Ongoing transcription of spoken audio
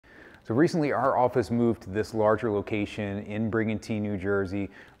So recently our office moved to this larger location in Brigantine, New Jersey,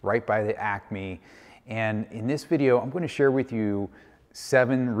 right by the Acme. And in this video, I'm going to share with you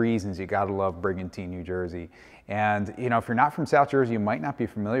 7 reasons you gotta love Brigantine, New Jersey. And you know, if you're not from South Jersey, you might not be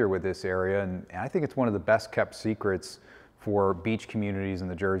familiar with this area. And I think it's one of the best kept secrets for beach communities in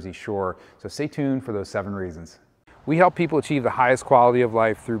the Jersey Shore. So stay tuned for those 7 reasons. We help people achieve the highest quality of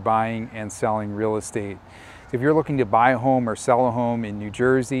life through buying and selling real estate. If you're looking to buy a home or sell a home in New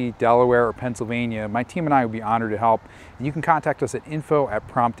Jersey, Delaware, or Pennsylvania, my team and I would be honored to help. And you can contact us at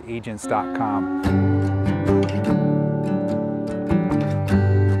info@promptagents.com.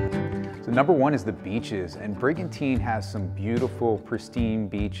 So number 1 is the beaches, and Brigantine has some beautiful, pristine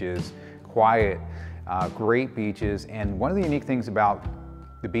beaches, quiet, great beaches. And one of the unique things about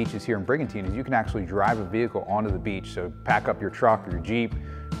the beaches here in Brigantine is you can actually drive a vehicle onto the beach. So pack up your truck or your Jeep,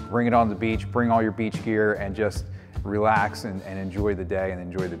 bring it on the beach, bring all your beach gear, and just relax and enjoy the day and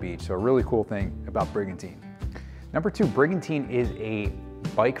enjoy the beach. So a really cool thing about Brigantine. Number 2, Brigantine is a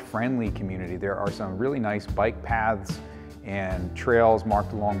bike-friendly community. There are some really nice bike paths and trails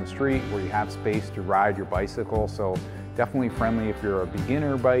marked along the street where you have space to ride your bicycle. So definitely friendly if you're a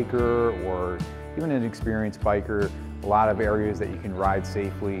beginner biker or even an experienced biker. A lot of areas that you can ride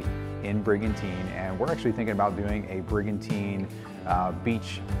safely in Brigantine. And we're actually thinking about doing a Brigantine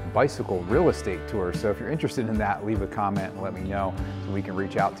beach bicycle real estate tour. So if you're interested in that, leave a comment and let me know so we can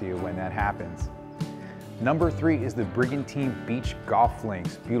reach out to you when that happens. Number 3 is the Brigantine Beach Golf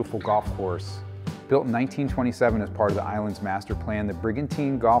Links, beautiful golf course. Built in 1927 as part of the island's master plan, the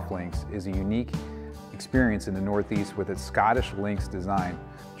Brigantine Golf Links is a unique experience in the Northeast with its Scottish links design.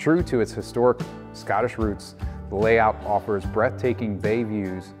 True to its historic Scottish roots, the layout offers breathtaking bay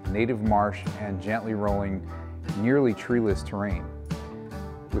views, native marsh, and gently rolling, nearly treeless terrain.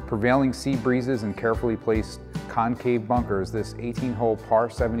 With prevailing sea breezes and carefully placed concave bunkers, this 18-hole par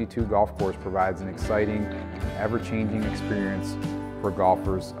 72 golf course provides an exciting, ever-changing experience for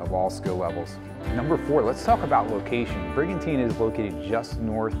golfers of all skill levels. Number 4, let's talk about location. Brigantine is located just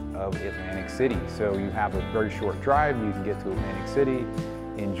north of Atlantic City, so you have a very short drive. You can get to Atlantic City,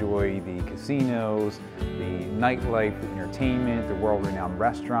 enjoy the casinos, the nightlife, the entertainment, the world-renowned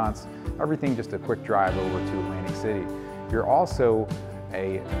restaurants, everything just a quick drive over to Atlantic City. You're also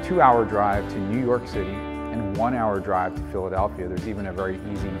a 2-hour drive to New York City and 1-hour drive to Philadelphia. There's even a very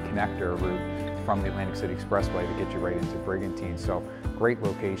easy connector route from the Atlantic City Expressway to get you right into Brigantine, so great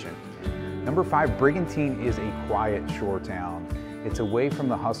location. Number 5, Brigantine is a quiet shore town. It's away from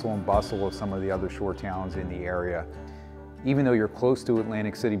the hustle and bustle of some of the other shore towns in the area. Even though you're close to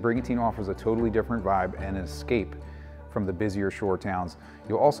Atlantic City, Brigantine offers a totally different vibe and an escape from the busier shore towns.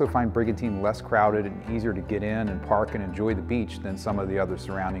 You'll also find Brigantine less crowded and easier to get in and park and enjoy the beach than some of the other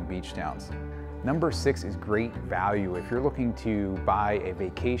surrounding beach towns. Number 6 is great value. If you're looking to buy a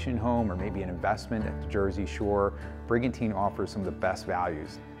vacation home or maybe an investment at the Jersey Shore, Brigantine offers some of the best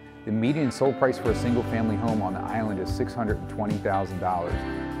values. The median sold price for a single-family home on the island is $620,000.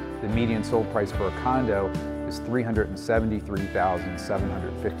 The median sold price for a condo is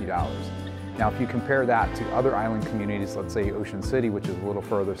 $373,750. Now, if you compare that to other island communities, let's say Ocean City, which is a little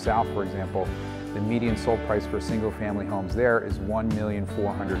further south, for example, the median sold price for single-family homes there is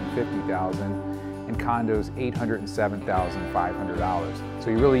 $1,450,000 and condos $807,500. So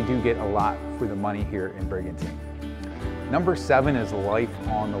you really do get a lot for the money here in Brigantine. Number 7 is life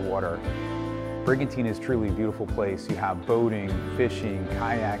on the water. Brigantine is truly a beautiful place. You have boating, fishing,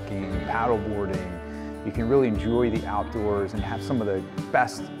 kayaking, paddleboarding. You can really enjoy the outdoors and have some of the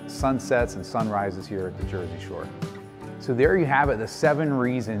best sunsets and sunrises here at the Jersey Shore. So there you have it, the 7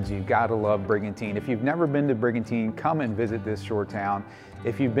 reasons you've got to love Brigantine. If you've never been to Brigantine, come and visit this shore town.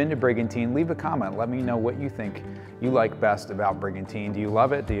 If you've been to Brigantine, leave a comment. Let me know what you think you like best about Brigantine. Do you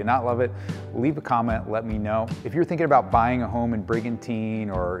love it? Do you not love it? Leave a comment, let me know. If you're thinking about buying a home in Brigantine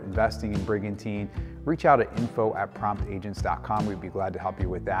or investing in Brigantine, reach out at info@promptagents.com. We'd be glad to help you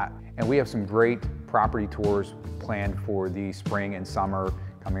with that. And we have some great property tours planned for the spring and summer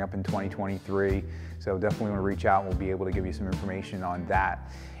coming up in 2023. So definitely want to reach out and we'll be able to give you some information on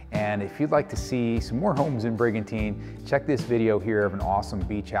that. And if you'd like to see some more homes in Brigantine, check this video here of an awesome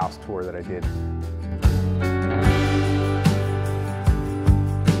beach house tour that I did.